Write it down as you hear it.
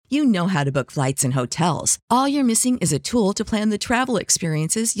You know how to book flights and hotels. All you're missing is a tool to plan the travel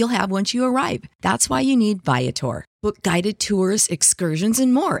experiences you'll have once you arrive. That's why you need Viator. Book guided tours, excursions,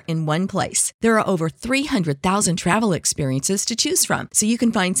 and more in one place. There are over 300,000 travel experiences to choose from, so you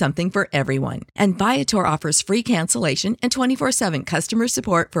can find something for everyone. And Viator offers free cancellation and 24/7 customer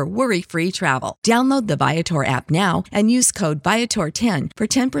support for worry-free travel. Download the Viator app now and use code Viator10 for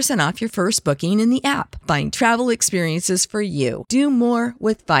 10% off your first booking in the app. Find travel experiences for you. Do more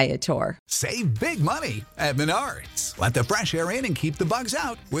with Viator. Save big money at Menards. Let the fresh air in and keep the bugs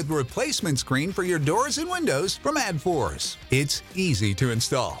out with replacement screen for your doors and windows from AdForce. It's easy to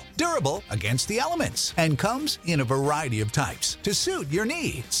install, durable against the elements, and comes in a variety of types to suit your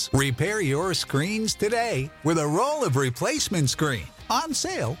needs. Repair your screens today with a roll of replacement screen on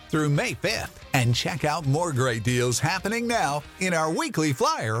sale through May 5th. And check out more great deals happening now in our weekly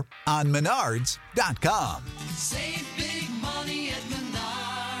flyer on Menards.com. Save big money at Menards.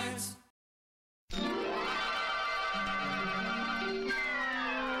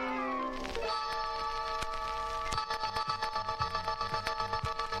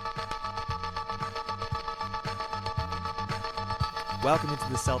 Welcome into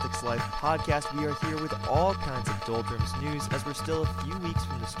the Celtics Life podcast. We are here with all kinds of doldrums news as we're still a few weeks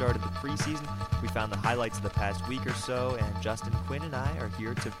from the start of the preseason. We found the highlights of the past week or so, and Justin Quinn and I are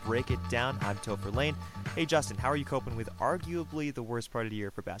here to break it down. I'm Topher Lane. Hey, Justin, how are you coping with arguably the worst part of the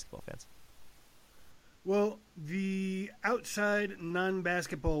year for basketball fans? Well, the outside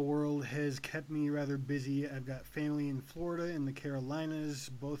non-basketball world has kept me rather busy. I've got family in Florida and the Carolinas,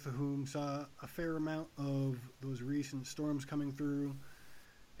 both of whom saw a fair amount of those recent storms coming through.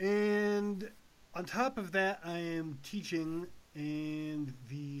 And on top of that, I am teaching, and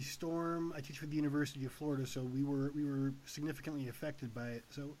the storm, I teach for the University of Florida, so we were significantly affected by it.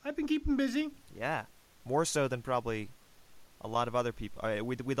 So I've been keeping busy. Yeah, more so than probably a lot of other people.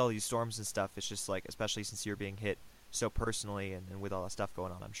 With all these storms and stuff, it's just like, especially since you're being hit so personally and with all that stuff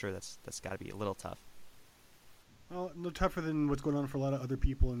going on, I'm sure that's got to be a little tough. Well, no tougher than what's going on for a lot of other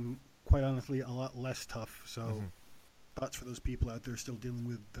people, and quite honestly, a lot less tough. So thoughts for those people out there still dealing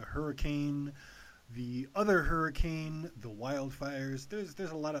with the hurricane, the other hurricane, the wildfires.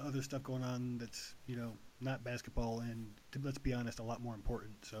 There's a lot of other stuff going on that's, not basketball, and let's be honest, a lot more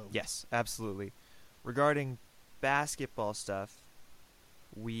important. So yes, absolutely. Regarding basketball stuff,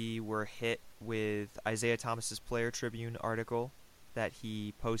 we were hit with Isaiah Thomas's Player Tribune article that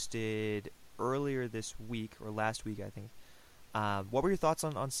he posted earlier this week, or last week, I think. What were your thoughts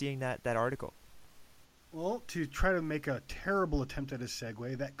on seeing that article? Well, to try to make a terrible attempt at a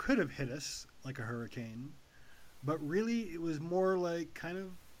segue, that could have hit us like a hurricane, but really it was more like kind of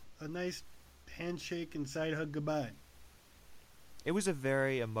a nice handshake and side hug goodbye. It was a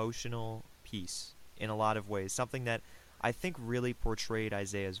very emotional piece in a lot of ways, something that I think really portrayed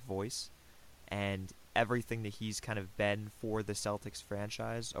Isaiah's voice and everything that he's kind of been for the Celtics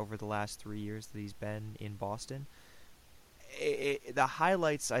franchise over the last 3 years that he's been in Boston. The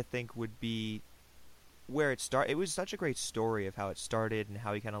highlights, I think, would be where it started. It was such a great story of how it started and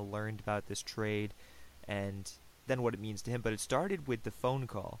how he kind of learned about this trade and then what it means to him. But it started with the phone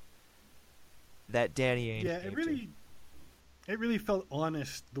call that Danny Ainge It really felt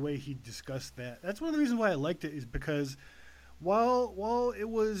honest the way he discussed that. That's one of the reasons why I liked it, is because while it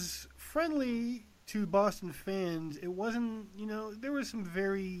was friendly to Boston fans, it wasn't, there was some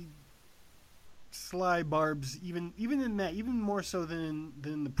very sly barbs, even in that, even more so than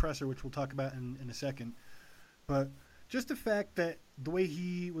the presser, which we'll talk about in a second. But just the fact that the way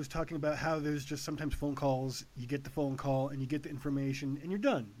he was talking about how there's just sometimes phone calls, you get the phone call and you get the information and you're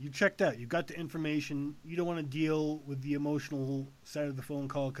done. You checked out. You got the information. You don't want to deal with the emotional side of the phone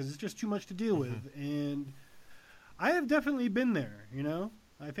call because it's just too much to deal with. And I have definitely been there,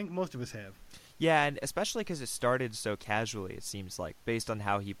 I think most of us have. Yeah, and especially because it started so casually, it seems like, based on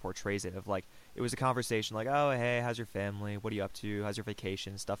how he portrays it, of like, it was a conversation like, oh, hey, how's your family? What are you up to? How's your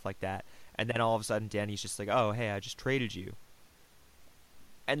vacation? Stuff like that. And then all of a sudden, Danny's just like, oh, hey, I just traded you.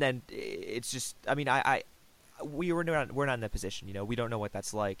 And then it's just, I mean, we're not in that position, we don't know what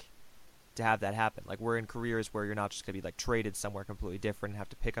that's like to have that happen. Like, we're in careers where you're not just going to be, like, traded somewhere completely different and have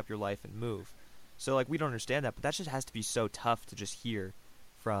to pick up your life and move. So, like, we don't understand that, but that just has to be so tough to just hear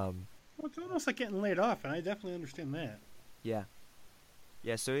from. Well, it's almost like getting laid off, and I definitely understand that. Yeah.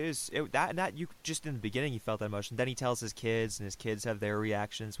 Yeah, so that you just in the beginning you felt that emotion. Then he tells his kids, and his kids have their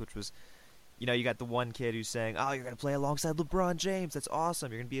reactions, which was, you got the one kid who's saying, "Oh, you're gonna play alongside LeBron James. That's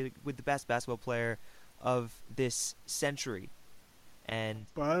awesome. You're gonna be with the best basketball player of this century."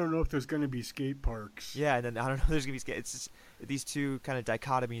 But I don't know if there's gonna be skate parks. Yeah, and then I don't know if there's gonna be skate. It's just these two kind of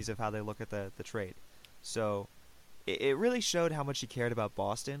dichotomies of how they look at the trade. So it really showed how much he cared about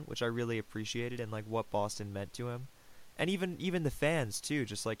Boston, which I really appreciated, and like what Boston meant to him, and even the fans too,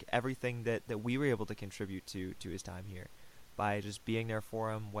 just like everything that we were able to contribute to his time here, by just being there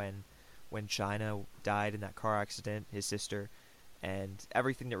for him when China died in that car accident, his sister, and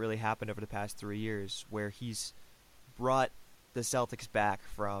everything that really happened over the past 3 years, where he's brought the Celtics back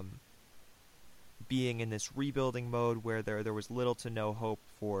from being in this rebuilding mode where there was little to no hope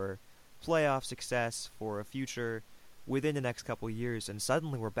for playoff success, for a future within the next couple of years, and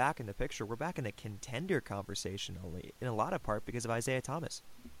suddenly we're back in the picture. We're back in the contender conversation, only in a lot of part because of Isaiah Thomas.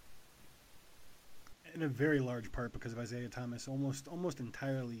 In a very large part because of Isaiah Thomas, almost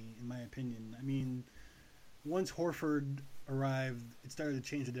entirely, in my opinion. I mean, once Horford arrived, it started to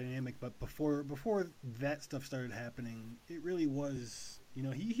change the dynamic. But before that stuff started happening, it really was,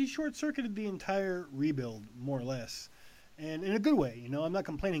 he short-circuited the entire rebuild, more or less. And in a good way, I'm not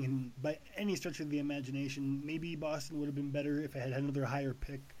complaining by any stretch of the imagination. Maybe Boston would have been better if it had another higher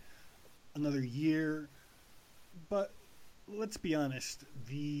pick, another year. But let's be honest,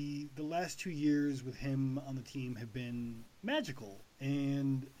 the last 2 years with him on the team have been magical.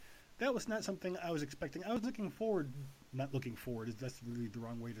 And that was not something I was expecting. I was not looking forward, that's really the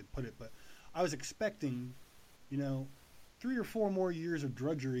wrong way to put it, but I was expecting, 3 or 4 more years of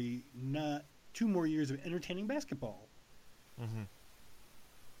drudgery, not 2 more years of entertaining basketball. Mm-hmm.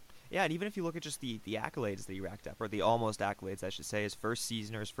 Yeah, and even if you look at just the accolades that he racked up, or the almost accolades, I should say, his first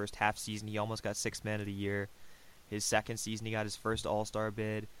season or his first half season, he almost got Sixth Man of the Year. His second season, he got his first All-Star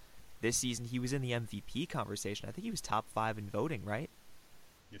bid. This season, he was in the MVP conversation. I think he was top 5 in voting, right?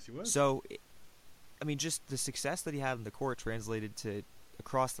 Yes, he was. So, I mean, just the success that he had on the court translated to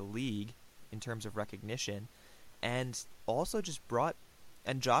across the league in terms of recognition, and also just brought,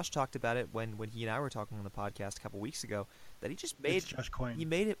 and Josh talked about it when he and I were talking on the podcast a couple weeks ago, that he just made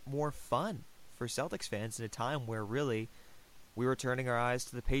it more fun for Celtics fans in a time where really we were turning our eyes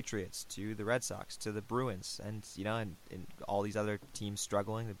to the Patriots, to the Red Sox, to the Bruins, and and all these other teams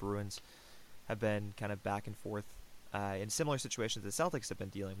struggling. The Bruins have been kind of back and forth in similar situations the Celtics have been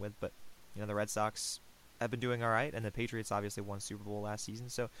dealing with, but the Red Sox have been doing all right, and the Patriots obviously won Super Bowl last season.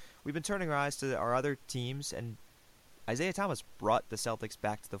 So we've been turning our eyes to our other teams, and Isaiah Thomas brought the Celtics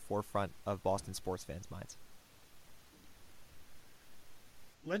back to the forefront of Boston sports fans' minds.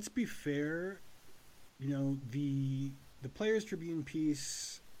 Let's be fair. The Players Tribune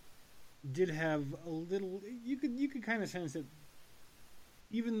piece did have a little. You could kind of sense that,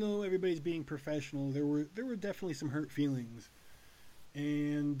 even though everybody's being professional, there were definitely some hurt feelings,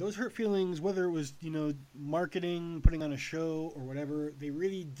 and those hurt feelings, whether it was marketing, putting on a show, or whatever, they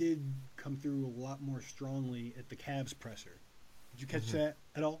really did come through a lot more strongly at the Cavs presser. Did you catch that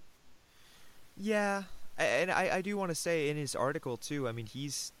at all? Yeah, and I do want to say in his article too, I mean,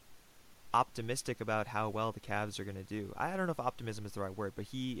 he's optimistic about how well the Cavs are going to do. I don't know if optimism is the right word, but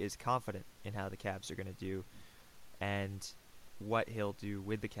he is confident in how the Cavs are going to do and what he'll do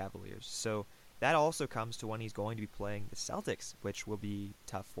with the Cavaliers. So that also comes to when he's going to be playing the Celtics, which will be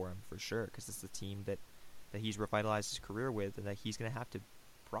tough for him for sure, because it's the team that he's revitalized his career with, and that he's going to have to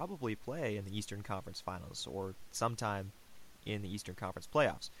probably play in the Eastern Conference Finals or sometime in the Eastern Conference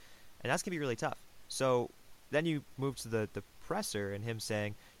playoffs. And that's going to be really tough. So then you move to the presser and him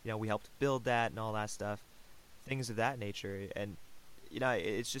saying, we helped build that and all that stuff, things of that nature. And,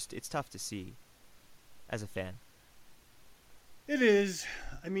 it's tough to see as a fan. It is.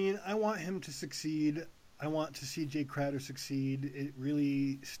 I mean, I want him to succeed. I want to see Jay Crowder succeed. It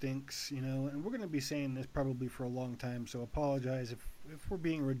really stinks, and we're going to be saying this probably for a long time, so apologize if we're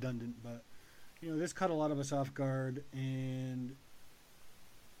being redundant, but, this caught a lot of us off guard, and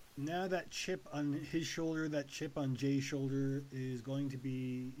now that chip on his shoulder, that chip on Jay's shoulder is going to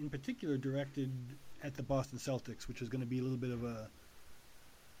be, in particular, directed at the Boston Celtics, which is going to be a little bit of a...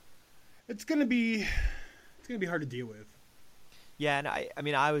 It's going to be hard to deal with. Yeah, and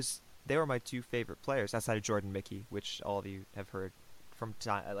they were my 2 favorite players outside of Jordan Mickey, which all of you have heard from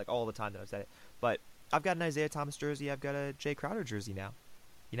time, like all the time that I've said it. But I've got an Isaiah Thomas jersey, I've got a Jay Crowder jersey now,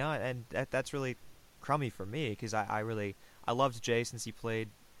 and that's really crummy for me, because I loved Jay since he played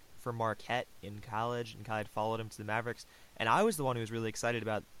for Marquette in college, and I followed him to the Mavericks, and I was the one who was really excited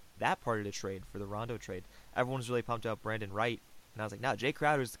about that part of the trade, for the Rondo trade. Everyone was really pumped about Brandon Wright, and I was like, no, Jay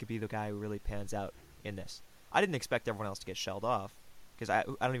Crowder could be the guy who really pans out in this. I didn't expect everyone else to get shelled off, because I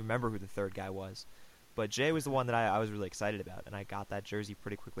don't even remember who the third guy was. But Jay was the one that I was really excited about, and I got that jersey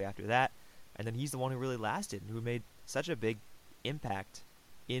pretty quickly after that. And then he's the one who really lasted, and who made such a big impact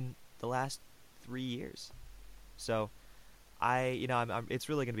in the last 3 years. So it's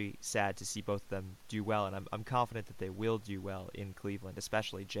really going to be sad to see both of them do well, and I'm confident that they will do well in Cleveland,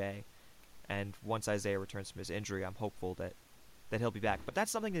 especially Jay. And once Isaiah returns from his injury, I'm hopeful that he'll be back. But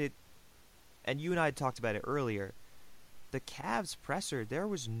that's something that, and you and I had talked about it earlier, the Cavs presser, there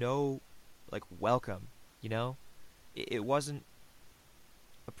was no, like, welcome, you know? It wasn't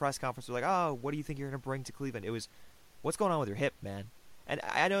a press conference where, like, oh, what do you think you're going to bring to Cleveland? It was, what's going on with your hip, man? And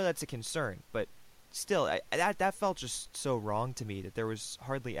I know that's a concern, but still, that felt just so wrong to me that there was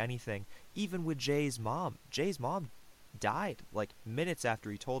hardly anything. Even with Jay's mom. Jay's mom died, like, minutes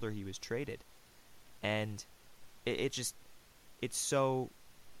after he told her he was traded. And it's so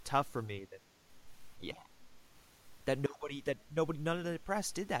tough for me that, yeah, none of the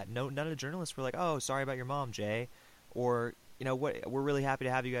press did that. None of the journalists were like, oh, sorry about your mom, Jay. Or, you know, we're really happy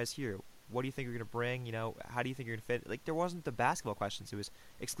to have you guys here. What do you think you're going to bring? You know, how do you think you're going to fit? Like, there wasn't the basketball questions. It was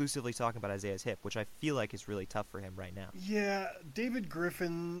exclusively talking about Isaiah's hip, which I feel like is really tough for him right now. Yeah, David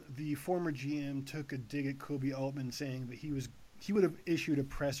Griffin, the former GM, took a dig at Kobe Altman, saying that he would have issued a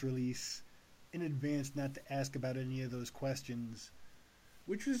press release in advance not to ask about any of those questions,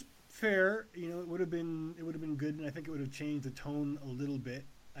 which was fair. You know, it would have been good, and I think it would have changed the tone a little bit.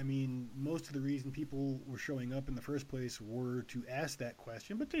 I mean, most of the reason people were showing up in the first place were to ask that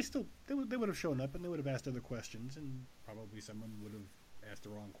question, but they would have shown up and they would have asked other questions, and probably someone would have asked the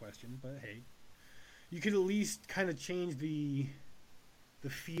wrong question. But hey, you could at least kind of change the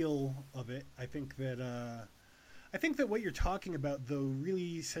feel of it. I think that what you're talking about, though,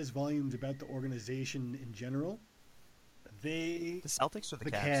 really says volumes about the organization in general. The Celtics or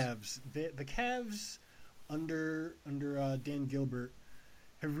the Cavs? The Cavs under Dan Gilbert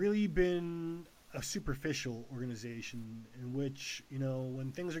have really been a superficial organization in which, you know,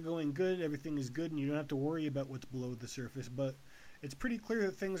 when things are going good, everything is good and you don't have to worry about what's below the surface. But it's pretty clear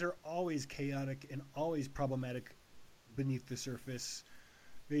that things are always chaotic and always problematic beneath the surface.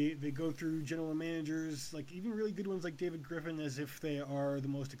 They go through general managers, like even really good ones like David Griffin, as if they are the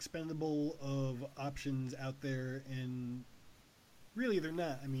most expendable of options out there, and really they're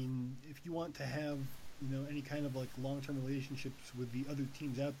not. I mean, if you want to have, you know, any kind of like long-term relationships with the other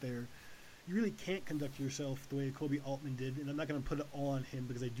teams out there, you really can't conduct yourself the way Kobe Altman did. And I'm not going to put it all on him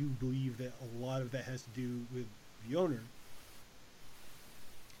because I do believe that a lot of that has to do with the owner.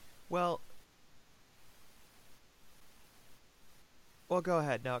 Well, go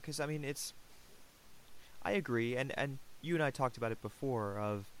ahead now, because I mean, I agree, and you and I talked about it before,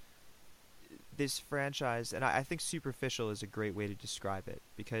 of this franchise, and I think superficial is a great way to describe it,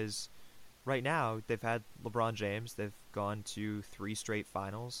 because right now they've had LeBron James, they've gone to 3 straight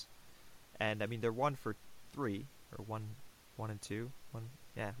finals, and I mean, they're 1 for 3, or 1 and 2,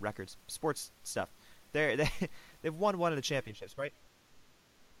 records, sports stuff. They've won one of the championships, right?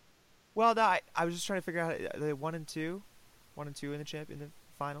 Well, no, I was just trying to figure out, they 1 and 2 in the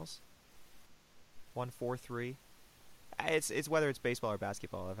finals. 1-4-3. It's whether it's baseball or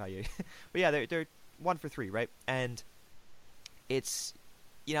basketball of how you. But yeah, they're 1 for 3, right? And it's,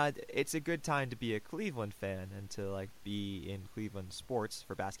 you know, it's a good time to be a Cleveland fan and to like be in Cleveland sports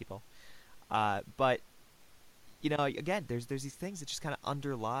for basketball. But you know, again, there's these things that just kind of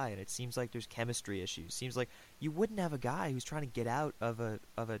underlie, and it seems like there's chemistry issues. Seems like you wouldn't have a guy who's trying to get out of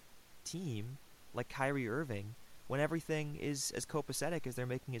a team like Kyrie Irving when everything is as copacetic as they're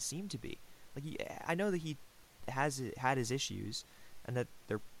making it seem to be. Like, I know that he has had his issues, and that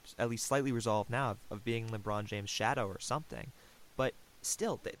they're at least slightly resolved now of being LeBron James' shadow or something. But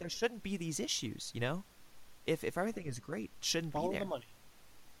still, there shouldn't be these issues, you know? If everything is great, it shouldn't be there. Follow the money.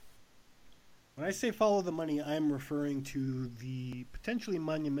 When I say follow the money, I'm referring to the potentially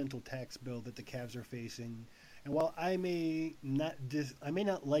monumental tax bill that the Cavs are facing. And while I may not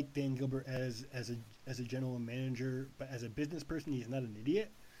like Dan Gilbert as a general manager, but as a business person, he's not an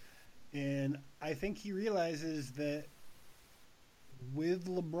idiot. And I think he realizes that with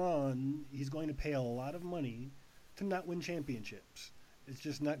LeBron, he's going to pay a lot of money to not win championships. It's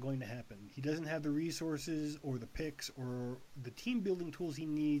just not going to happen. He doesn't have the resources or the picks or the team building tools he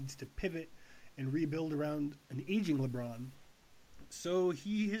needs to pivot and rebuild around an aging LeBron. So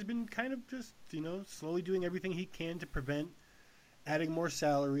he has been kind of just, you know, slowly doing everything he can to prevent adding more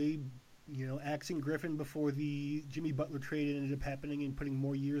salary, you know, axing Griffin before the Jimmy Butler trade ended up happening and putting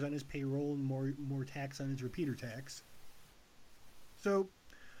more years on his payroll and more tax on his repeater tax. So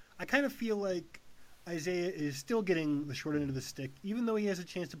I kind of feel like Isaiah is still getting the short end of the stick. Even though he has a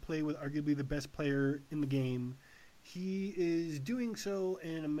chance to play with arguably the best player in the game, he is doing so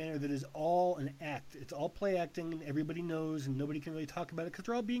in a manner that is all an act. It's all play acting, and everybody knows, and nobody can really talk about it because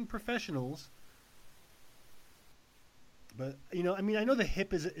they're all being professionals. But, you know, I mean, I know the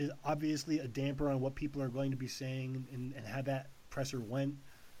hip is obviously a damper on what people are going to be saying and how that presser went,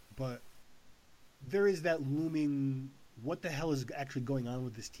 but there is that looming what the hell is actually going on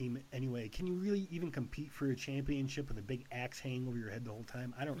with this team anyway? Can you really even compete for a championship with a big axe hanging over your head the whole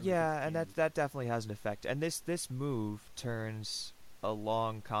time? I don't really Yeah, and understand. that definitely has an effect. And this move turns a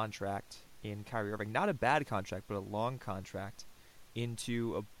long contract in Kyrie Irving, not a bad contract, but a long contract,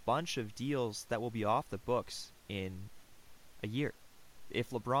 into a bunch of deals that will be off the books in a year. If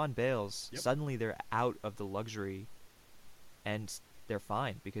LeBron bails, Yep. suddenly they're out of the luxury, and they're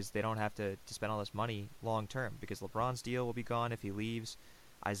fine because they don't have to spend all this money long term, because LeBron's deal will be gone if he leaves.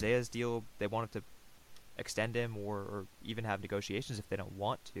 Isaiah's deal, they won't have to extend him or even have negotiations if they don't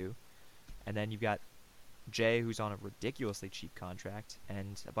want to. And then you've got Jay, who's on a ridiculously cheap contract,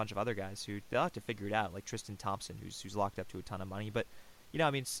 and a bunch of other guys who they'll have to figure it out, like Tristan Thompson, who's locked up to a ton of money. But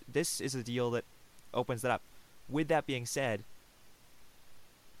I mean, this is a deal that opens that up. With that being said,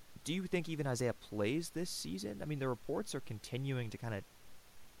 do you think even Isaiah plays this season? I mean, the reports are continuing to kind of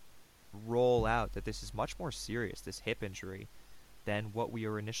roll out that this is much more serious, this hip injury, than what we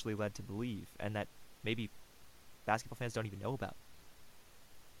were initially led to believe, and that maybe basketball fans don't even know about.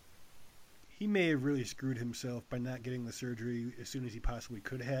 He may have really screwed himself by not getting the surgery as soon as he possibly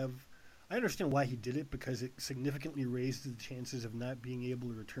could have. I understand why he did it, because it significantly raised the chances of not being able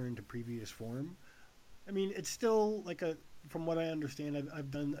to return to previous form. I mean, it's still like from what I understand, I've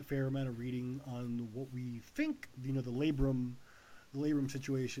done a fair amount of reading on what we think, the labrum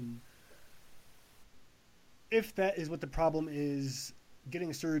situation. If that is what the problem is,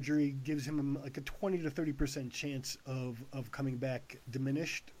 getting surgery gives him like a 20 to 30% chance of coming back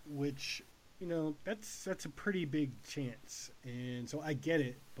diminished, which, that's a pretty big chance. And so I get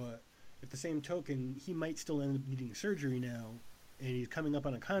it, but at the same token, he might still end up needing surgery now, and he's coming up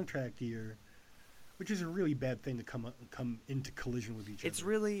on a contract year, which is a really bad thing to come into collision with each other.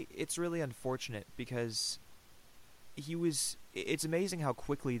 It's really unfortunate, because it's amazing how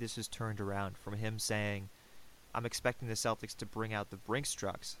quickly this has turned around from him saying, I'm expecting the Celtics to bring out the Brinks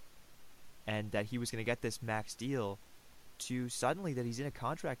trucks, and that he was going to get this max deal, to suddenly that he's in a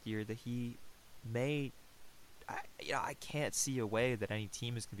contract year that he may, I can't see a way that any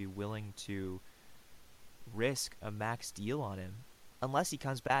team is going to be willing to risk a max deal on him unless he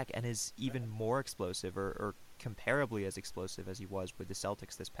comes back and is even more explosive or comparably as explosive as he was with the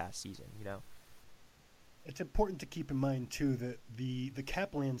Celtics this past season, It's important to keep in mind, too, that the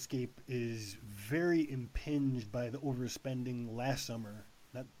cap landscape is very impinged by the overspending last summer.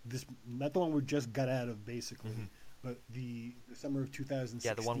 Not the one we just got out of, basically, but the summer of 2016.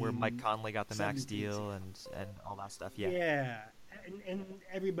 Yeah, the one where Mike Conley got the max 17. deal and all that stuff. Yeah. Yeah, and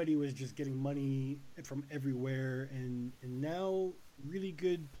everybody was just getting money from everywhere, and now really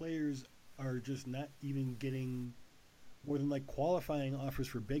good players are just not even getting more than like qualifying offers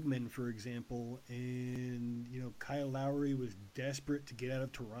for big men, for example. And Kyle Lowry was desperate to get out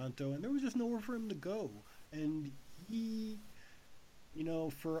of Toronto, and there was just nowhere for him to go. And he,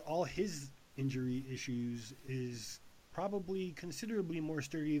 for all his injury issues, is probably considerably more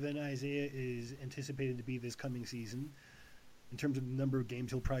sturdy than Isaiah is anticipated to be this coming season, in terms of the number of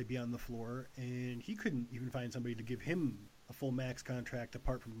games he'll probably be on the floor. And he couldn't even find somebody to give him a full max contract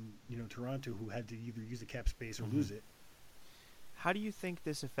apart from Toronto, who had to either use the cap space or lose it. How do you think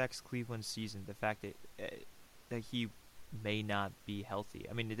this affects Cleveland's season? The fact that he may not be healthy.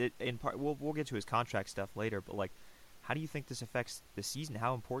 I mean, in part, we'll get to his contract stuff later, but like, how do you think this affects the season?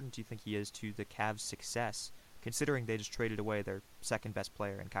 How important do you think he is to the Cavs' success, considering they just traded away their second best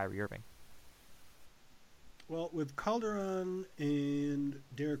player in Kyrie Irving? Well, with Calderon and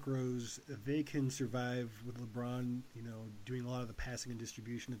Derrick Rose, they can survive with LeBron, doing a lot of the passing and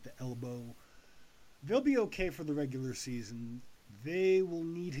distribution at the elbow. They'll be okay for the regular season. They will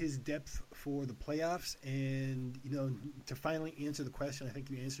need his depth for the playoffs. And, to finally answer the question, I think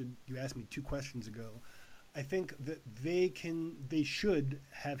you asked me 2 questions ago. I think that they should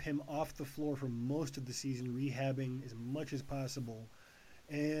have him off the floor for most of the season, rehabbing as much as possible,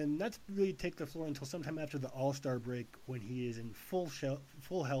 and not really take the floor until sometime after the All-Star break, when he is in full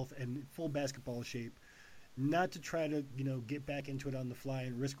health and full basketball shape. Not to try to get back into it on the fly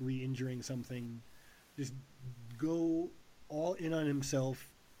and risk re-injuring something. Just go all in on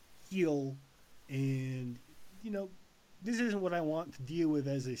himself, heal, and this isn't what I want to deal with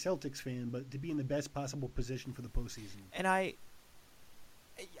as a Celtics fan, but to be in the best possible position for the postseason. And I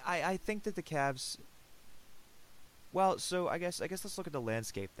think that the Cavs. Well, so I guess let's look at the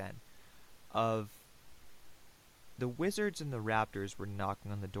landscape then. Of the Wizards and the Raptors were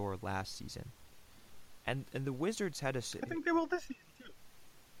knocking on the door last season, and the Wizards had a. I think they will this season too.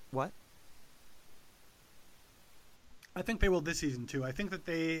 What? I think they will this season too. I think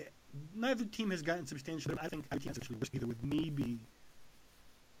that neither team has gotten substantially. I think either team is actually worse, either with maybe.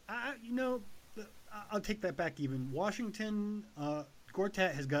 I'll take that back even. Washington,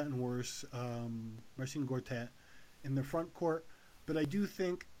 Gortat has gotten worse, Marcin Gortat, in the front court. But I do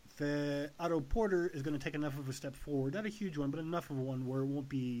think that Otto Porter is going to take enough of a step forward. Not a huge one, but enough of one where it won't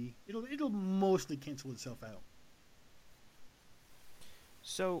be... It'll mostly cancel itself out.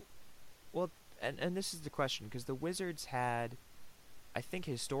 So, well, and this is the question, because the Wizards had, I think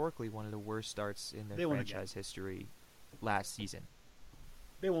historically, one of the worst starts in their franchise history last season.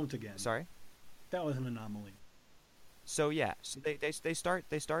 They won't again. Sorry? That was an anomaly. So yeah, so they start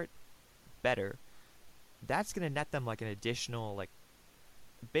better. That's gonna net them like an additional, like,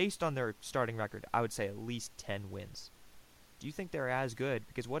 based on their starting record, I would say at least 10 wins. Do you think they're as good?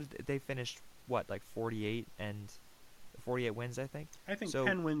 Because they finished like 48 wins, I think. I think so,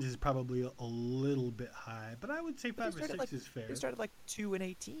 10 wins is probably a little bit high, but I would say 5 or 6 is fair. They started like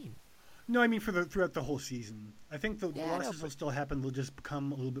 2-18. No, I mean throughout the whole season. I think the losses will still happen. They'll just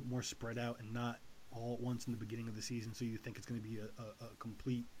become a little bit more spread out and not all at once in the beginning of the season. So you think it's going to be a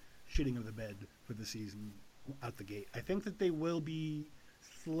complete shitting of the bed for the season out the gate. I think that they will be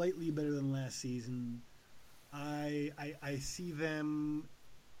slightly better than last season. I see them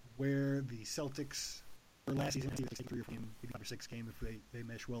where the Celtics were last season. I see them take 3 or 4 game, maybe 5 or 6 game if they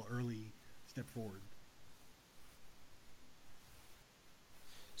mesh well early, step forward.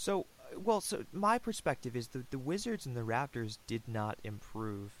 So my perspective is the Wizards and the Raptors did not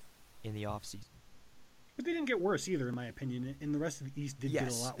improve in the offseason. But they didn't get worse either, in my opinion. And the rest of the East did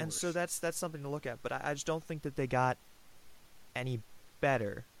get a lot worse. And so that's something to look at. But I just don't think that they got any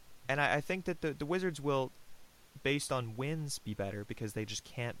better. And I think that the Wizards will, based on wins, be better because they just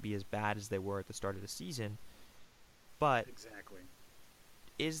can't be as bad as they were at the start of the season. But exactly,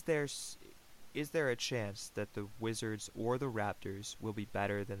 is there a chance that the Wizards or the Raptors will be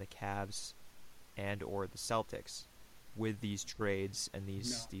better than the Cavs and or the Celtics with these trades and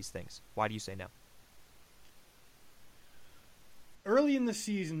these things? Why do you say no? Early in the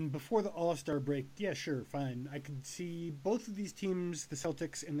season, before the All-Star break, yeah, sure, fine. I could see both of these teams, the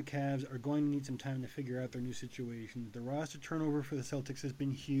Celtics and the Cavs, are going to need some time to figure out their new situation. The roster turnover for the Celtics has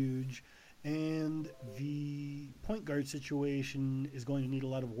been huge, and the point guard situation is going to need a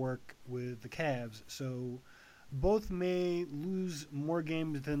lot of work with the Cavs. So both may lose more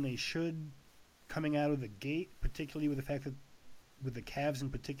games than they should coming out of the gate, particularly with the fact that with the Cavs in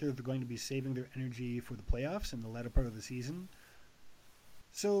particular, they're going to be saving their energy for the playoffs in the latter part of the season.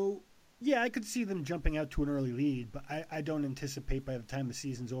 So, yeah, I could see them jumping out to an early lead, but I don't anticipate by the time the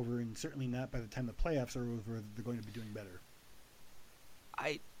season's over, and certainly not by the time the playoffs are over, they're going to be doing better.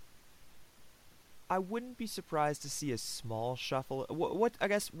 I wouldn't be surprised to see a small shuffle. What I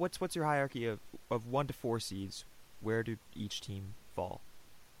guess what's your hierarchy of 1 to 4 seeds? Where do each team fall?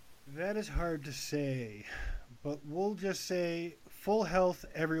 That is hard to say, but we'll just say full health,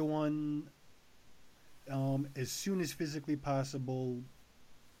 everyone, as soon as physically possible.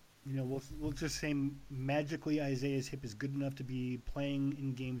 You know, we'll just say magically Isaiah's hip is good enough to be playing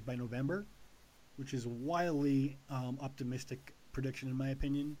in games by November, which is a wildly optimistic prediction in my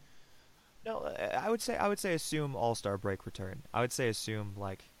opinion. No, I would say assume All-Star break return. I would say assume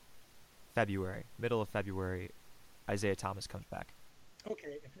like February, middle of February, Isaiah Thomas comes back.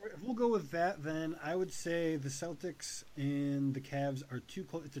 Okay, if we'll go with that, then I would say the Celtics and the Cavs are too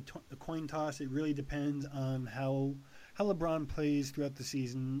close. It's a coin toss. It really depends on how LeBron plays throughout the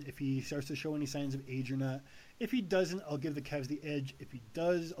season, if he starts to show any signs of age or not. If he doesn't, I'll give the Cavs the edge. If he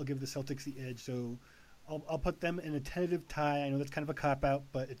does, I'll give the Celtics the edge. So I'll put them in a tentative tie. I know that's kind of a cop-out,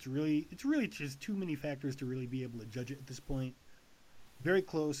 but it's really just too many factors to really be able to judge it at this point. Very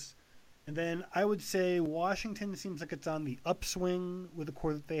close. And then I would say Washington seems like it's on the upswing with the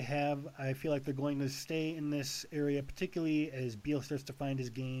core that they have. I feel like they're going to stay in this area, particularly as Beal starts to find his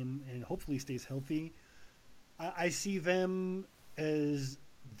game and hopefully stays healthy. I see them as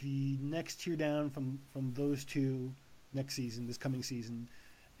the next tier down from those two next season, this coming season.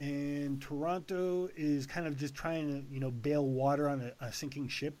 And Toronto is kind of just trying to, bail water on a sinking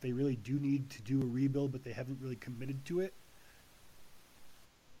ship. They really do need to do a rebuild, but they haven't really committed to it.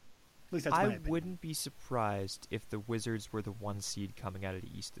 At least that's my opinion. I wouldn't be surprised if the Wizards were the 1 seed coming out of the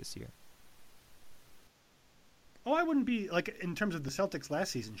East this year. Oh, I wouldn't be, like, in terms of the Celtics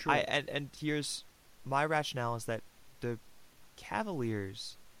last season, sure. And here's my rationale is that the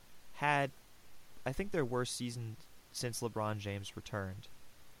Cavaliers had, I think, their worst season since LeBron James returned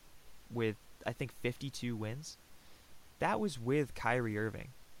with, I think, 52 wins. That was with Kyrie Irving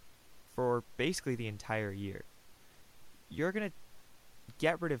for basically the entire year. You're going to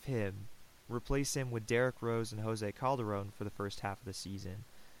get rid of him, replace him with Derrick Rose and Jose Calderon for the first half of the season,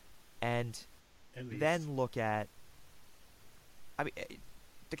 and then look at, I mean,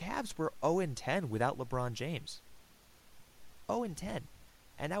 the Cavs were 0-10 without LeBron James. 0-10.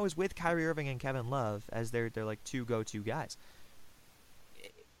 And that was with Kyrie Irving and Kevin Love as their like two go-to guys.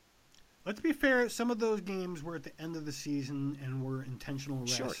 Let's be fair, some of those games were at the end of the season and were intentional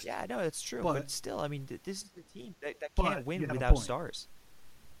rest. Sure, yeah, no, that's true. But still, I mean, this is the team that can't win you have a without point. stars.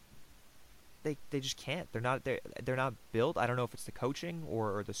 They just can't. They're not built. I don't know if it's the coaching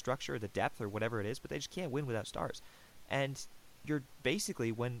or the structure or the depth or whatever it is, but they just can't win without stars. And you're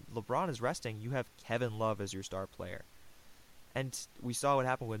basically, when LeBron is resting, you have Kevin Love as your star player. And we saw what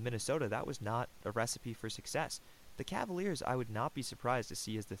happened with Minnesota. That was not a recipe for success. The Cavaliers, I would not be surprised to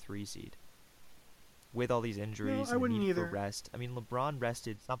see as the 3 seed. With all these injuries I and the wouldn't need for either. rest. I mean, LeBron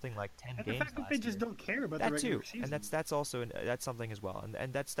rested something like 10 And games the fact that last they just year. don't care about the That regular too, season. and that's also that's something as well,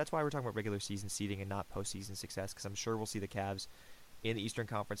 and that's why we're talking about regular season seeding and not postseason success, because I'm sure we'll see the Cavs in the Eastern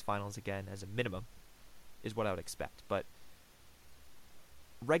Conference Finals again as a minimum, is what I would expect. But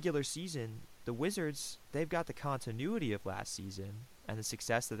regular season, the Wizards, they've got the continuity of last season and the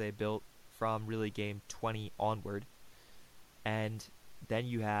success that they built from really game 20 onward, and then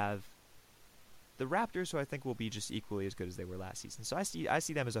you have the Raptors, who I think will be just equally as good as they were last season. So I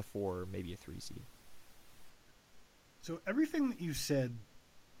see them as a 4 or maybe a 3 seed. So everything that you said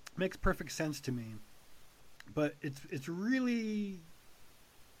makes perfect sense to me, but it's really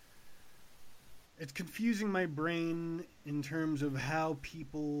confusing my brain in terms of how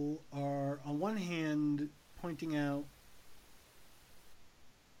people are, on one hand, pointing out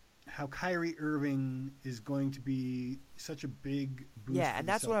how Kyrie Irving is going to be such a big boost. Yeah, for and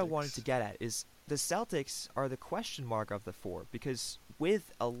the that's what I Celtics. wanted to get at, is the Celtics are the question mark of the 4, because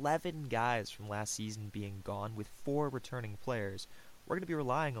with 11 guys from last season being gone, with 4 returning players, we're going to be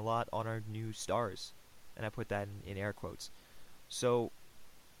relying a lot on our new stars, and I put that in air quotes. So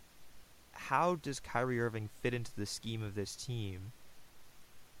how does Kyrie Irving fit into the scheme of this team?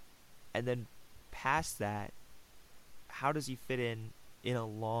 And then past that, how does he fit in a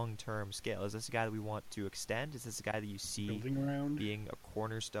long-term scale? Is this a guy that we want to extend? Is this a guy that you see Building around. being a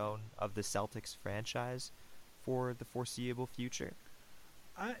cornerstone of the Celtics franchise for the foreseeable future?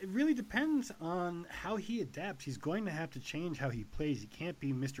 It really depends on how he adapts. He's going to have to change how he plays. He can't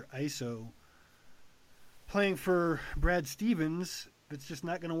be Mr. ISO playing for Brad Stevens. That's just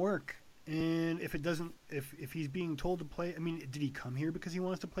not going to work. And if it doesn't, if he's being told to play, I mean, did he come here because he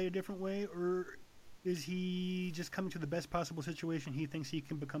wants to play a different way, or is he just coming to the best possible situation he thinks he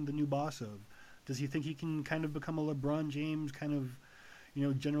can become the new boss of? Does he think he can kind of become a LeBron James kind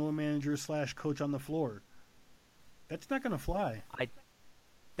of, general manager / coach on the floor? That's not going to fly.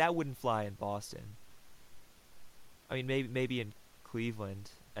 That wouldn't fly in Boston. I mean, maybe in Cleveland,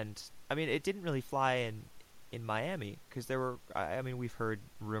 and I mean, it didn't really fly in Miami, because there were, I mean, we've heard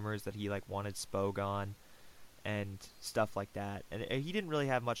rumors that he wanted Spo gone and stuff like that, and he didn't really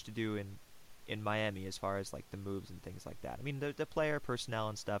have much to do in Miami as far as the moves and things like that. I mean, the player personnel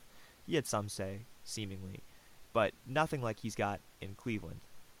and stuff, he had some say seemingly, but nothing like he's got in Cleveland,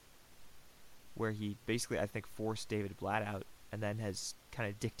 where he basically, I think, forced David Blatt out and then has kind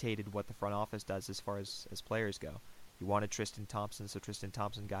of dictated what the front office does as far as players go. He wanted Tristan Thompson, so Tristan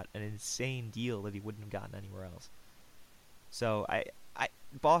Thompson got an insane deal that he wouldn't have gotten anywhere else. So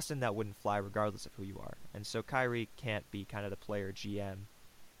Boston, that wouldn't fly regardless of who you are. And so Kyrie can't be kind of the player GM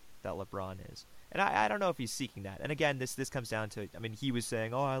that LeBron is. And I don't know if he's seeking that. And again, this comes down to, I mean, he was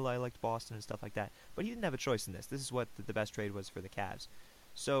saying, I liked Boston and stuff like that. But he didn't have a choice in this. This is what the best trade was for the Cavs.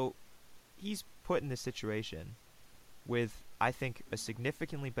 So he's put in this situation with, I think, a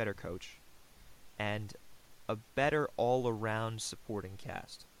significantly better coach and a better all-around supporting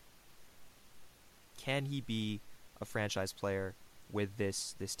cast. Can he be a franchise player with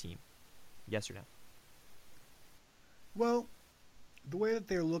this team? Yes or no? Well, the way that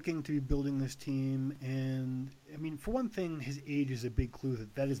they're looking to be building this team, and I mean, for one thing, his age is a big clue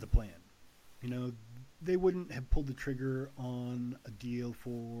that is the plan. They wouldn't have pulled the trigger on a deal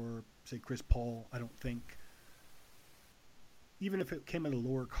for, say, Chris Paul, I don't think, even if it came at a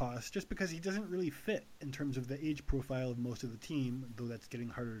lower cost, just because he doesn't really fit in terms of the age profile of most of the team, though that's getting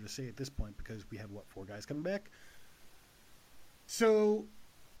harder to say at this point because we have, 4 guys coming back? So,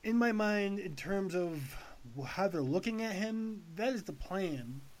 in my mind, in terms of how they're looking at him, that is the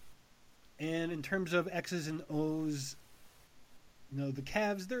plan. And in terms of X's and O's, the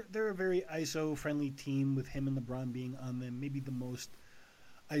Cavs, they're a very ISO-friendly team with him and LeBron being on them, maybe the most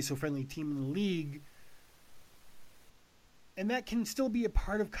ISO-friendly team in the league. And that can still be a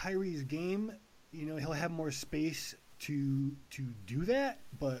part of Kyrie's game. He'll have more space to do that,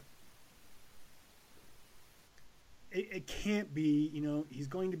 but it can't be, he's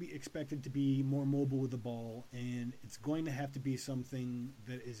going to be expected to be more mobile with the ball, and it's going to have to be something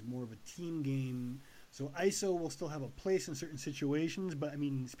that is more of a team game. So ISO will still have a place in certain situations, but I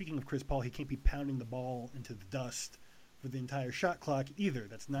mean, speaking of Chris Paul, he can't be pounding the ball into the dust for the entire shot clock either.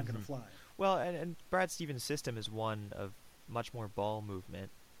 That's not going to fly. Well, and Brad Stevens' system is one of much more ball movement.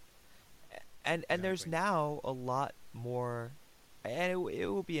 And there's now a lot more, and it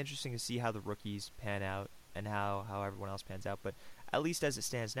will be interesting to see how the rookies pan out and how everyone else pans out. But at least as it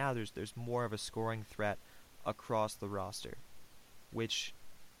stands now, there's more of a scoring threat across the roster, which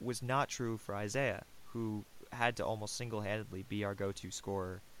was not true for Isaiah, who had to almost single-handedly be our go-to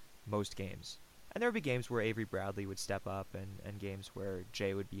scorer most games. And there would be games where Avery Bradley would step up and games where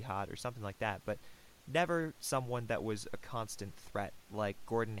Jay would be hot or something like that, but never someone that was a constant threat like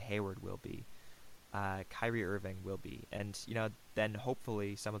Gordon Hayward will be, Kyrie Irving will be, and then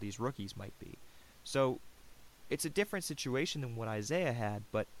hopefully some of these rookies might be. So it's a different situation than what Isaiah had,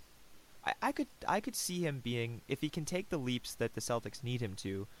 but I could see him being, if he can take the leaps that the Celtics need him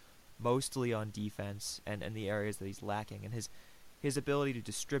to, mostly on defense and the areas that he's lacking, and his ability to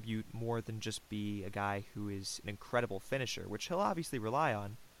distribute more than just be a guy who is an incredible finisher, which he'll obviously rely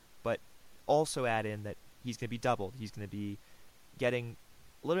on, but also add in that he's going to be doubled. He's going to be getting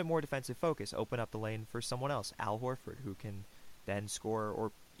a little bit more defensive focus, open up the lane for someone else, Al Horford, who can then score,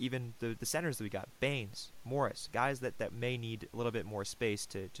 or even the centers that we got, Baines, Morris, guys that may need a little bit more space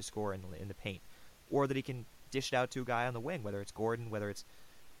to score in the paint, or that he can dish it out to a guy on the wing, whether it's Gordon, whether it's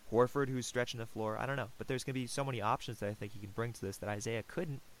Horford who's stretching the floor, I don't know. But there's going to be so many options that I think he can bring to this that Isaiah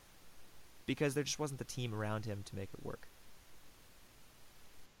couldn't, because there just wasn't the team around him to make it work.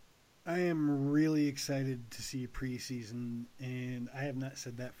 I am really excited to see preseason, and I have not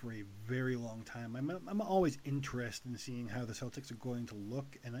said that for a very long time. I'm always interested in seeing how the Celtics are going to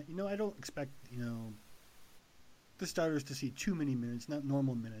look, and I don't expect the starters to see too many minutes, not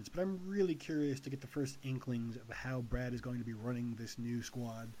normal minutes, but I'm really curious to get the first inklings of how Brad is going to be running this new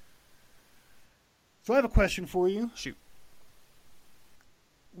squad. So I have a question for you. Shoot.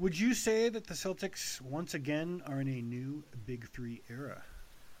 Would you say that the Celtics once again are in a new Big Three era?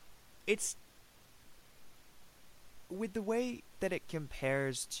 It's with the way that it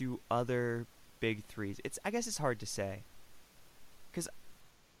compares to other Big Threes. I guess it's hard to say.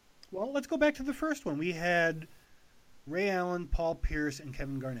 Well, let's go back to the first one. We had Ray Allen, Paul Pierce, and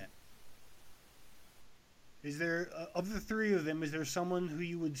Kevin Garnett. Is there, of the three of them, is there someone who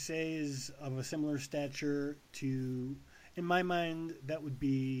you would say is of a similar stature to? In my mind, that would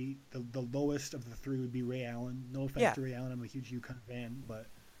be the lowest of the three would be Ray Allen. No offense to Ray Allen, I'm a huge UConn fan, but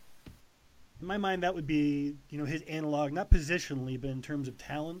in my mind, that would be his analog, not positionally, but in terms of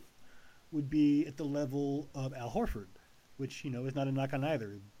talent, would be at the level of Al Horford, which is not a knock on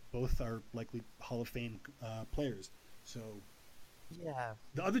either. Both are likely Hall of Fame players. So, yeah,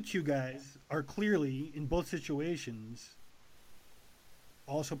 the other two guys are clearly, in both situations,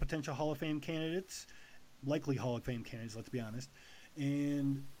 also potential Hall of Fame candidates, likely Hall of Fame candidates, let's be honest.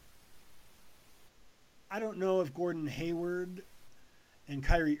 And I don't know if Gordon Hayward and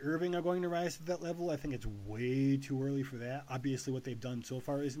Kyrie Irving are going to rise to that level. I think it's way too early for that. Obviously, what they've done so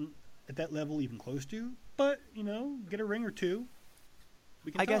far isn't at that level even close to. But, get a ring or two.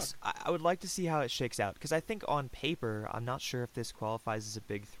 I guess I would like to see how it shakes out, because I think on paper, I'm not sure if this qualifies as a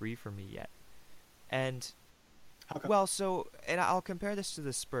Big Three for me yet. And, I'll compare this to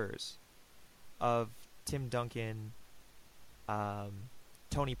the Spurs of Tim Duncan,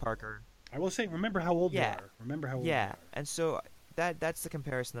 Tony Parker. I will say, remember how old they are. Remember how old they are. Yeah, and so that's the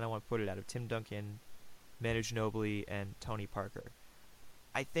comparison that I want to put it out of Tim Duncan, Manu Ginobili, and Tony Parker.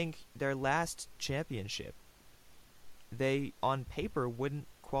 I think their last championship, they, on paper, wouldn't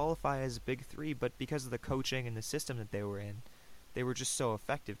qualify as a Big Three, but because of the coaching and the system that they were in, they were just so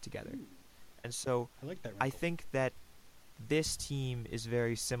effective together. And so I like that. I think that this team is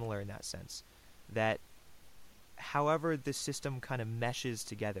very similar in that sense, that however the system kind of meshes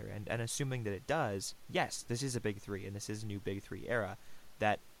together, and assuming that it does, yes, this is a Big Three, and this is a new Big Three era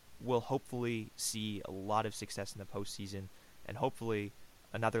that will hopefully see a lot of success in the postseason, and hopefully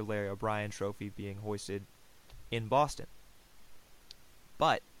another Larry O'Brien trophy being hoisted in Boston.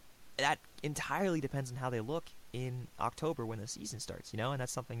 But that entirely depends on how they look in October when the season starts, and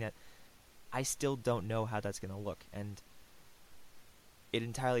that's something that I still don't know how that's going to look, and it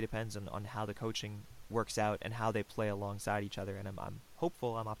entirely depends on how the coaching works out and how they play alongside each other, and I'm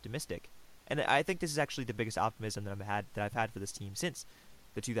hopeful, I'm optimistic. And I think this is actually the biggest optimism that I've had for this team since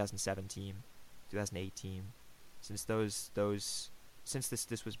the 2007 team, 2008 team, since this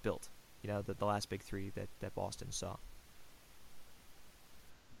was built. The last Big Three that Boston saw.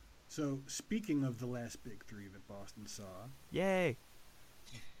 So, speaking of the last big three that Boston saw, Yay!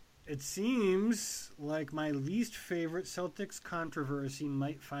 it seems like my least favorite Celtics controversy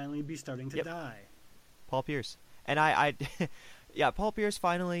might finally be starting to Yep. die. Paul Pierce. And I yeah, Paul Pierce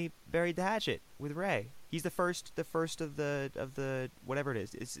finally buried the hatchet with Ray. He's the first of the whatever it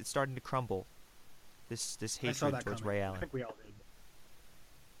is. It's starting to crumble. This I saw hatred that towards coming. Ray I Allen. think we all did.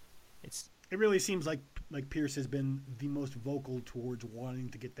 It's It really seems like Pierce has been the most vocal towards wanting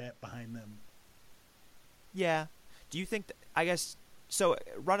to get that behind them. yeah. Do you think I guess so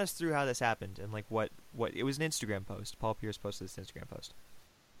run us through how this happened and like what it was an Instagram post. Paul Pierce posted this Instagram post.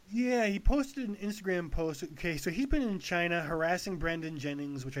 Yeah, he posted an Instagram post. Okay, so he's been in China harassing Brandon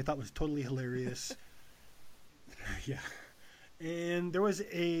Jennings, which I thought was totally hilarious. Yeah. And there was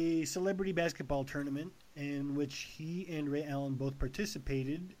a celebrity basketball tournament in which he and Ray Allen both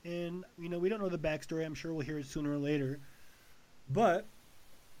participated. And, we don't know the backstory. I'm sure we'll hear it sooner or later. But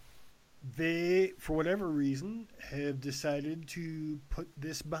they, for whatever reason, have decided to put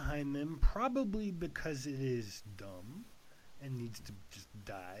this behind them, probably because it is dumb and needs to just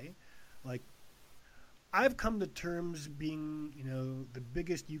die. Like, I've come to terms being, the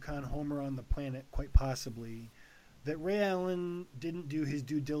biggest UConn homer on the planet, quite possibly, that Ray Allen didn't do his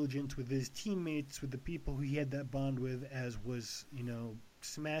due diligence with his teammates, with the people who he had that bond with, as was,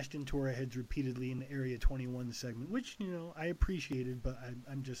 smashed into our heads repeatedly in the Area 21 segment, which, I appreciated, but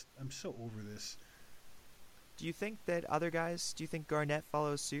I'm so over this. Do you think that other guys, do you think Garnett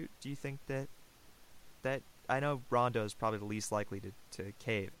follows suit? Do you think that I know Rondo is probably the least likely to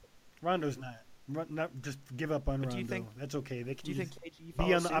cave. Rondo's not just give up on But Rondo. do you think- That's okay. They can Do you think just KG be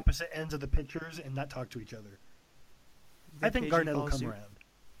follows on the suit? opposite ends of the pictures and not talk to each other. Do you I think KG Garnett will follows come suit? around.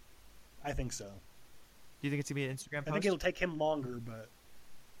 I think so. Do you think it's gonna be an Instagram post? I think it'll take him longer, but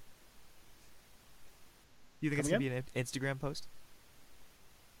Do you think it's Come gonna be an Instagram post?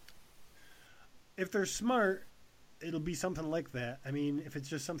 if they're smart, it'll be something like that. I mean, if it's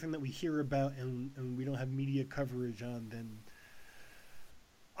just something that we hear about and we don't have media coverage on, then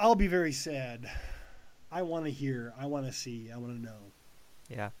I'll be very sad. I want to hear. I want to see. I want to know.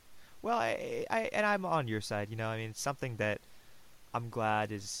 Yeah. Well, I'm on your side. I mean, it's something that I'm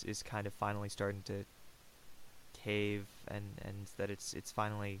glad is kind of finally starting to cave, and that it's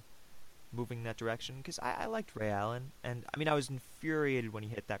finally moving in that direction. Because I liked Ray Allen, and I mean, I was infuriated when he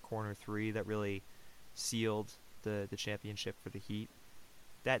hit that corner three that really sealed the championship for the Heat.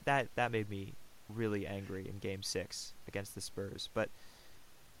 That made me really angry in Game 6 against the Spurs. But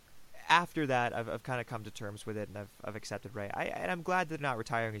after that, I've kind of come to terms with it, and I've accepted Ray. And I'm glad that they're not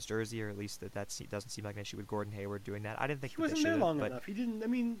retiring his jersey, or at least that doesn't seem like an issue with Gordon Hayward doing that. I didn't think He that they wasn't there should, long but enough. He didn't. I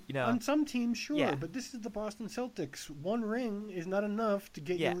mean, You know, on some teams, sure, yeah. but this is the Boston Celtics. One ring is not enough to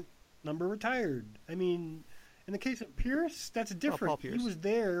get Yeah. your number retired. I mean, in the case of Pierce, that's different. Paul Pierce. He was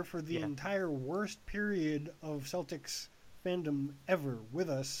there for the Yeah. entire worst period of Celtics fandom ever with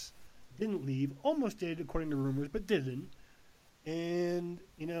us. Didn't leave. Almost did, according to rumors, but didn't. And,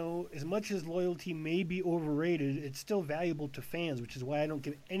 as much as loyalty may be overrated, it's still valuable to fans, which is why I don't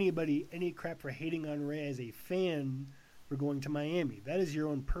give anybody any crap for hating on Ray as a fan for going to Miami. That is your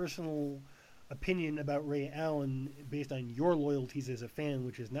own personal opinion about Ray Allen based on your loyalties as a fan,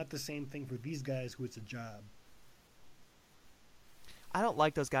 which is not the same thing for these guys who it's a job. I don't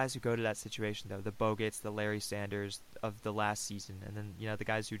like those guys who go to that situation, though. The Bogats, the Larry Sanders of the last season, and then the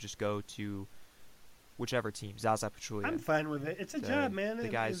guys who just go to whichever team, Zaza Pachulia. I'm fine with it. It's a The- job, man. the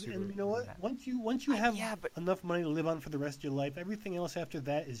And- guys and, who you know what? that. Once you have yeah, but- enough money to live on for the rest of your life, everything else after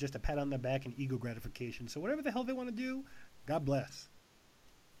that is just a pat on the back and ego gratification. So whatever the hell they want to do, God bless.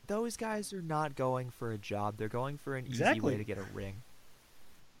 Those guys are not going for a job. They're going for an easy Exactly. way to get a ring.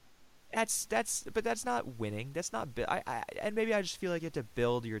 But that's not winning. That's not. And maybe I just feel like you have to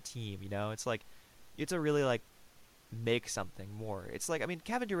build your team. It's like you have to really like make something more. It's like, I mean,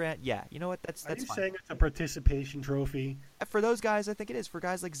 Kevin Durant. Yeah, you know what? That's Are you fine. saying it's a participation trophy? For those guys, I think it is. For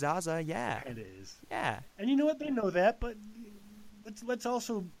guys like Zaza, yeah, It is. yeah. And you know what? They know that, but let's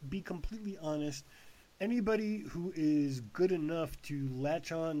also be completely honest. Anybody who is good enough to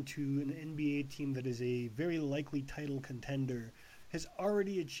latch on to an NBA team that is a very likely title contender has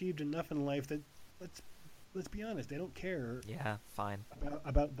already achieved enough in life that let's be honest, they don't care Yeah, fine.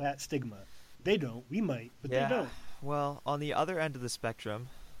 about that stigma. They don't. We might, but Yeah. they don't. Well, on the other end of the spectrum,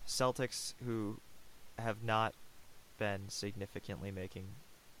 Celtics, who have not been significantly making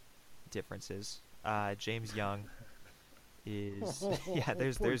differences, James Young is yeah.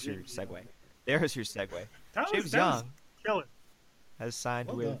 There's Poor your James Young. segue. There's your segue. That James was Young killer. has signed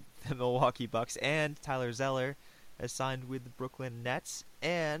Well with done. the Milwaukee Bucks, and Tyler Zeller has signed with the Brooklyn Nets,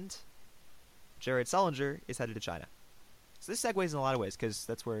 and Jared Sullinger is headed to China. So this segues in a lot of ways because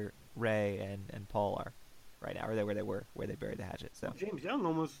that's where Ray and Paul are right now, or where they were, where they buried the hatchet. So Ray Allen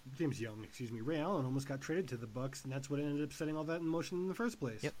almost got traded to the Bucks, and that's what ended up setting all that in motion in the first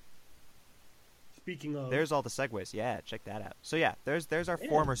place. Yep. Speaking of, there's all the segues. Yeah, check that out. So yeah, there's our man,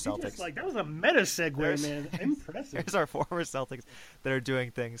 former you Celtics. just, that was a meta segue, man. Impressive. There's our former Celtics that are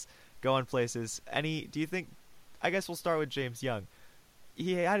doing things, going places. Do you think? I guess we'll start with James Young.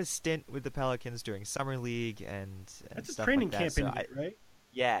 He had a stint with the Pelicans during summer league and That's stuff a training like that. camp So in right?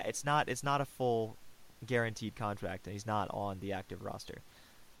 yeah, it's not a full guaranteed contract, and he's not on the active roster.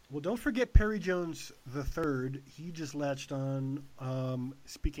 Well, don't forget Perry Jones III. He just latched on.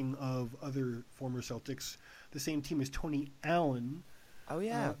 Speaking of other former Celtics, the same team as Tony Allen. Oh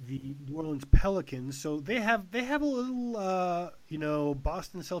yeah, the New Orleans Pelicans. So they have a little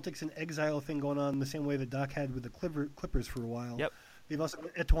Boston Celtics in exile thing going on the same way that Doc had with the Clippers for a while. Yep. They've also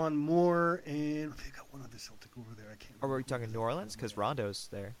got Etuan Moore, and they got one other Celtic over there. I can't. Or were we remember talking who New that Orleans? was. Because Rondo's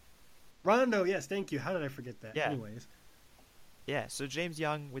there. Rondo, yes, thank you. How did I forget that? Yeah. Anyways, Yeah, so James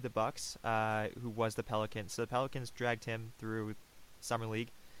Young with the Bucks, who was the Pelicans. So the Pelicans dragged him through summer league.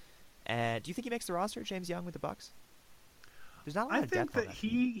 And do you think he makes the roster, James Young with the Bucks? There's not a lot I of think depth on that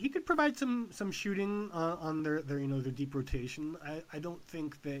team. he could provide some shooting on their their deep rotation. I don't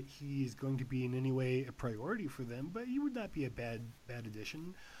think that he's going to be in any way a priority for them, but he would not be a bad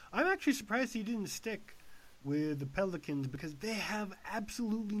addition. I'm actually surprised he didn't stick with the Pelicans because they have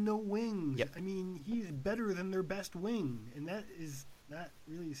absolutely no wings. Yep. I mean, he's better than their best wing, and that is not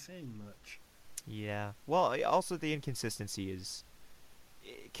really saying much. Yeah. Well, also the inconsistency is...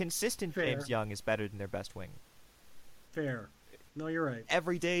 Consistent Fair. James Young is better than their best wing. Fair. No, you're right.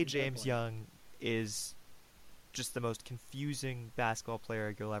 Everyday James Exactly. Young is just the most confusing basketball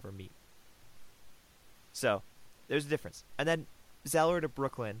player you'll ever meet. So, there's a difference. And then Zeller to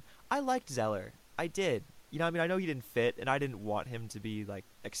Brooklyn. I liked Zeller. I did. I know he didn't fit, and I didn't want him to be,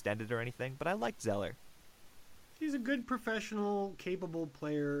 extended or anything, but I liked Zeller. He's a good professional, capable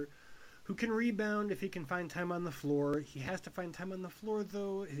player who can rebound if he can find time on the floor. He has to find time on the floor,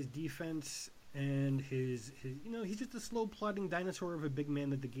 though. His defense and his he's just a slow plodding dinosaur of a big man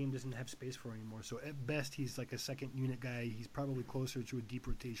that the game doesn't have space for anymore. So at best, he's like a second unit guy. He's probably closer to a deep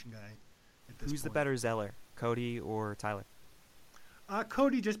rotation guy at this Who's the point. better Zeller, Cody or Tyler?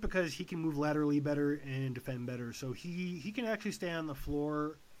 Cody, just because he can move laterally better and defend better. So he can actually stay on the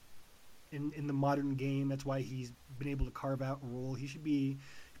floor in the modern game. That's why he's been able to carve out a role. He should be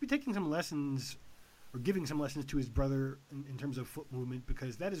taking some lessons or giving some lessons to his brother in terms of foot movement,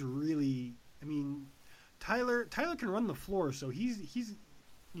 because that is really, Tyler can run the floor, so he's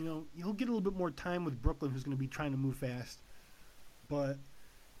he'll get a little bit more time with Brooklyn, who's going to be trying to move fast. But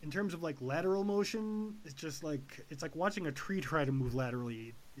in terms of lateral motion, it's just it's like watching a tree try to move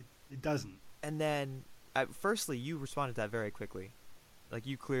laterally. It doesn't. And then, firstly, you responded to that very quickly.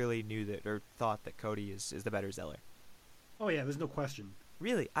 You clearly knew that or thought that Cody is the better Zeller. Oh yeah, there's no question.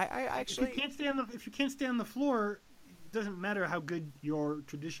 Really? I actually... If you can't stay on the floor, it doesn't matter how good your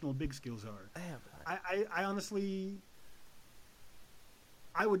traditional big skills are. I honestly,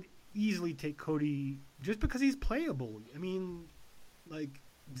 I would easily take Cody just because he's playable.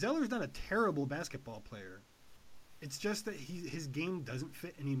 Zeller's not a terrible basketball player. It's just that his game doesn't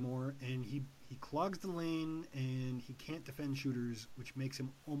fit anymore, and he clogs the lane, and he can't defend shooters, which makes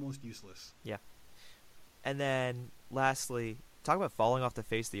him almost useless. Yeah. And then, lastly, talk about falling off the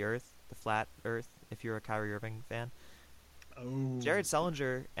face of the earth, the flat earth, if you're a Kyrie Irving fan. Oh, Jared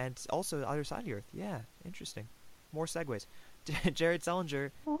Sullinger, and also the other side of the earth. Yeah, interesting. More segues. Jared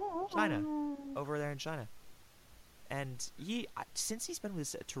Sullinger, China, over there in China. And since he's been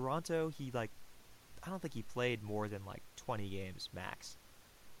with Toronto, I don't think he played more than 20 games max.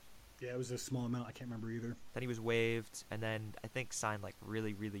 Yeah, it was a small amount. I can't remember either. Then he was waived, and then I think signed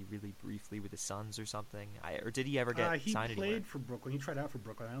really, really, really briefly with the Suns or something. Or did he ever get signed anywhere? He played for Brooklyn. He tried out for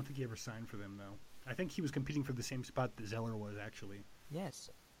Brooklyn. I don't think he ever signed for them, though. I think he was competing for the same spot that Zeller was, actually. Yes.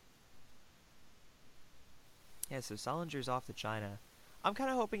 Yeah, so Sullinger's off to China. I'm kind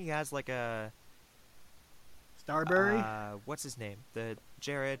of hoping he has a... Starbury? What's his name? The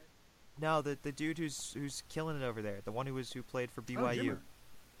Jared... No, the dude who's killing it over there. The one who played for BYU.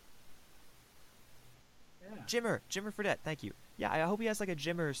 Jimmer Fredette, thank you. Yeah, I hope he has a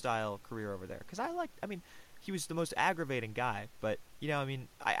Jimmer-style career over there. Because he was the most aggravating guy. But,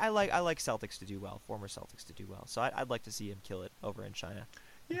 I like Celtics to do well, former Celtics to do well. So I'd like to see him kill it over in China.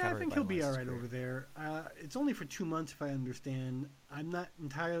 Yeah, I think he'll be all right over there. It's only for 2 months, if I understand. I'm not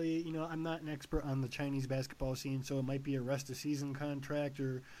entirely, I'm not an expert on the Chinese basketball scene, so it might be a rest-of-season contract,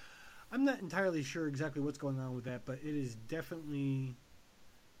 or I'm not entirely sure exactly what's going on with that, but it is definitely,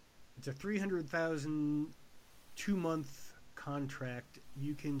 it's a $300,000 2-month contract,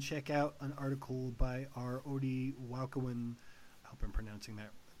 you can check out an article by our Odie Walkowen. I hope I'm pronouncing that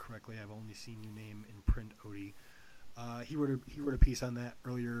correctly. I've only seen your name in print, Odie. He wrote a piece on that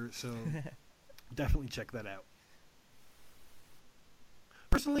earlier, so definitely check that out.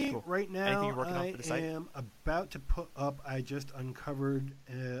 Personally, Cool. right now, Anything you're working on for the site? I am about to put up, I just uncovered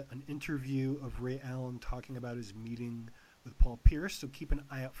an interview of Ray Allen talking about his meeting with Paul Pierce, so keep an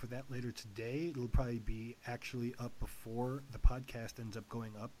eye out for that later today. It'll probably be actually up before the podcast ends up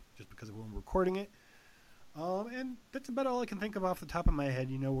going up, just because of when we're recording it. And that's about all I can think of off the top of my head.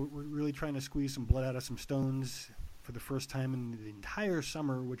 You know, we're really trying to squeeze some blood out of some stones for the first time in the entire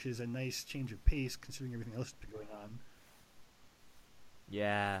summer, which is a nice change of pace considering everything else that's been going on.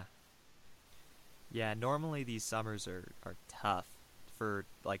 Yeah. Yeah, normally these summers are tough for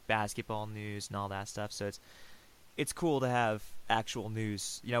like basketball news and all that stuff, so it's cool to have actual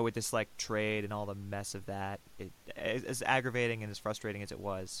news, you know, with this like trade and all the mess of that. As aggravating and as frustrating as it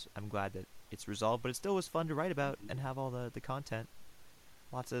was, I'm glad that it's resolved, but it still was fun to write about and have all the content.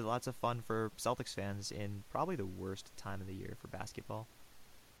 Lots of fun for Celtics fans in probably the worst time of the year for basketball.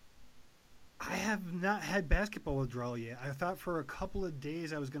 I have not had basketball withdrawal yet. I thought for a couple of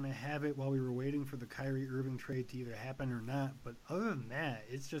days I was going to have it while we were waiting for the Kyrie Irving trade to either happen or not. But other than that,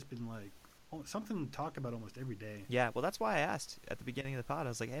 it's just been like something to talk about almost every day. Yeah, well, that's why I asked at the beginning of the pod. I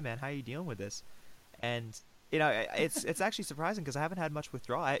was like, "Hey, man, how are you dealing with this?" And you know, it's actually surprising because I haven't had much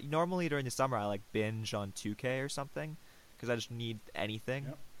withdrawal. Normally during the summer, I like binge on 2K or something because I just need anything.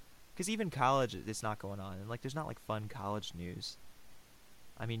 Because even college, it's not going on, and like there's not like fun college news.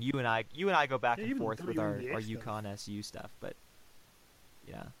 I mean, you and I go back and forth with our UConn SU stuff, but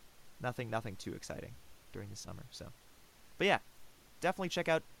yeah, nothing too exciting during the summer. So, but yeah, definitely check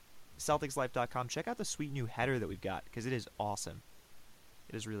out CelticsLife.com. Check out the sweet new header that we've got because it is awesome.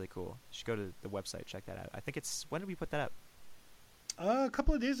 It is really cool. You should go to the website, check that out. I think when did we put that up? A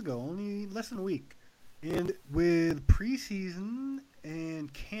couple of days ago, only less than a week. And with preseason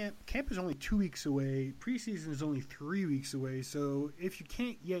and camp is only 2 weeks away. Preseason is only 3 weeks away. So if you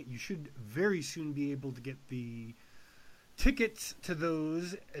can't yet, you should very soon be able to get the tickets to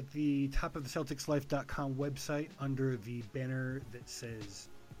those at the top of the CelticsLife.com website under the banner that says,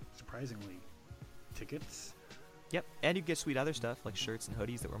 surprisingly, tickets. Yep, and you get sweet other stuff like shirts and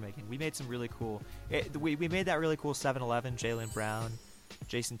hoodies that we're making. We made some really cool. We made that really cool 7-Eleven Jaylen Brown,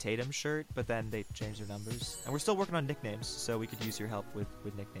 Jason Tatum shirt, but then they changed their numbers, and we're still working on nicknames. So we could use your help with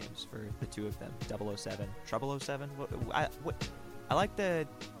nicknames for the two of them: 007, 007. I like the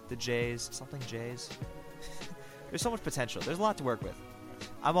J's, something J's. There's so much potential. There's a lot to work with.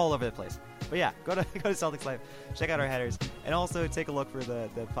 I'm all over the place. But yeah, go to Celtics Life, check out our headers, and also take a look for the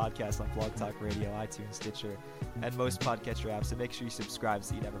podcast on Blog Talk Radio, iTunes, Stitcher, and most podcatcher apps. And make sure you subscribe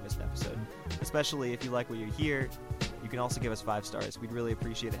so you never miss an episode. Especially if you like what you hear, you can also give us 5 stars. We'd really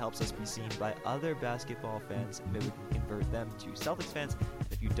appreciate it. It helps us be seen by other basketball fans, and maybe we can convert them to Celtics fans. And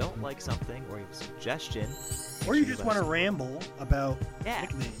if you don't like something or you have a suggestion, or you just want to ramble about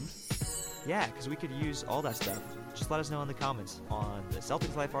nicknames. Yeah, because we could use all that stuff. Just let us know in the comments on the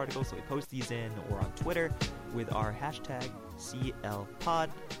Celtics Life articles that we post these in, or on Twitter with our hashtag CLPod.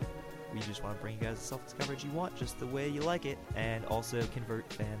 We just want to bring you guys the Celtics coverage you want, just the way you like it, and also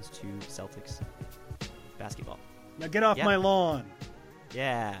convert fans to Celtics basketball. Now get off my lawn.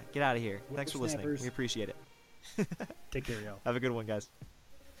 Yeah, get out of here. Thanks for listening. We appreciate it. Take care, y'all. Have a good one, guys.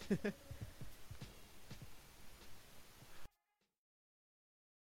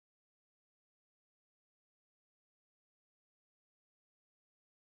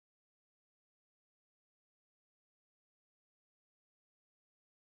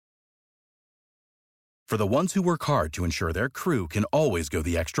 For the ones who work hard to ensure their crew can always go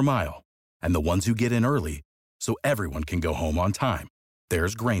the extra mile, and the ones who get in early so everyone can go home on time,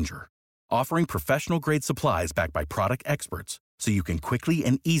 there's Grainger, offering professional-grade supplies backed by product experts so you can quickly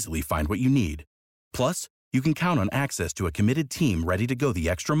and easily find what you need. Plus, you can count on access to a committed team ready to go the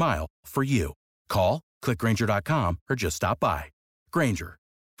extra mile for you. Call, click Grainger.com, or just stop by. Grainger,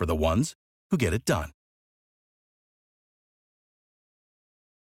 for the ones who get it done.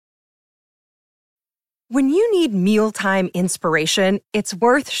 When you need mealtime inspiration, it's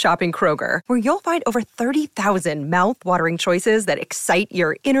worth shopping Kroger, where you'll find over 30,000 mouth-watering choices that excite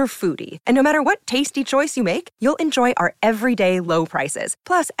your inner foodie. And no matter what tasty choice you make, you'll enjoy our everyday low prices,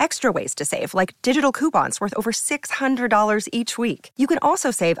 plus extra ways to save, like digital coupons worth over $600 each week. You can also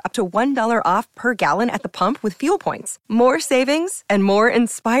save up to $1 off per gallon at the pump with fuel points. More savings and more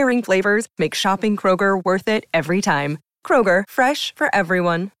inspiring flavors make shopping Kroger worth it every time. Kroger, fresh for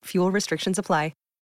everyone. Fuel restrictions apply.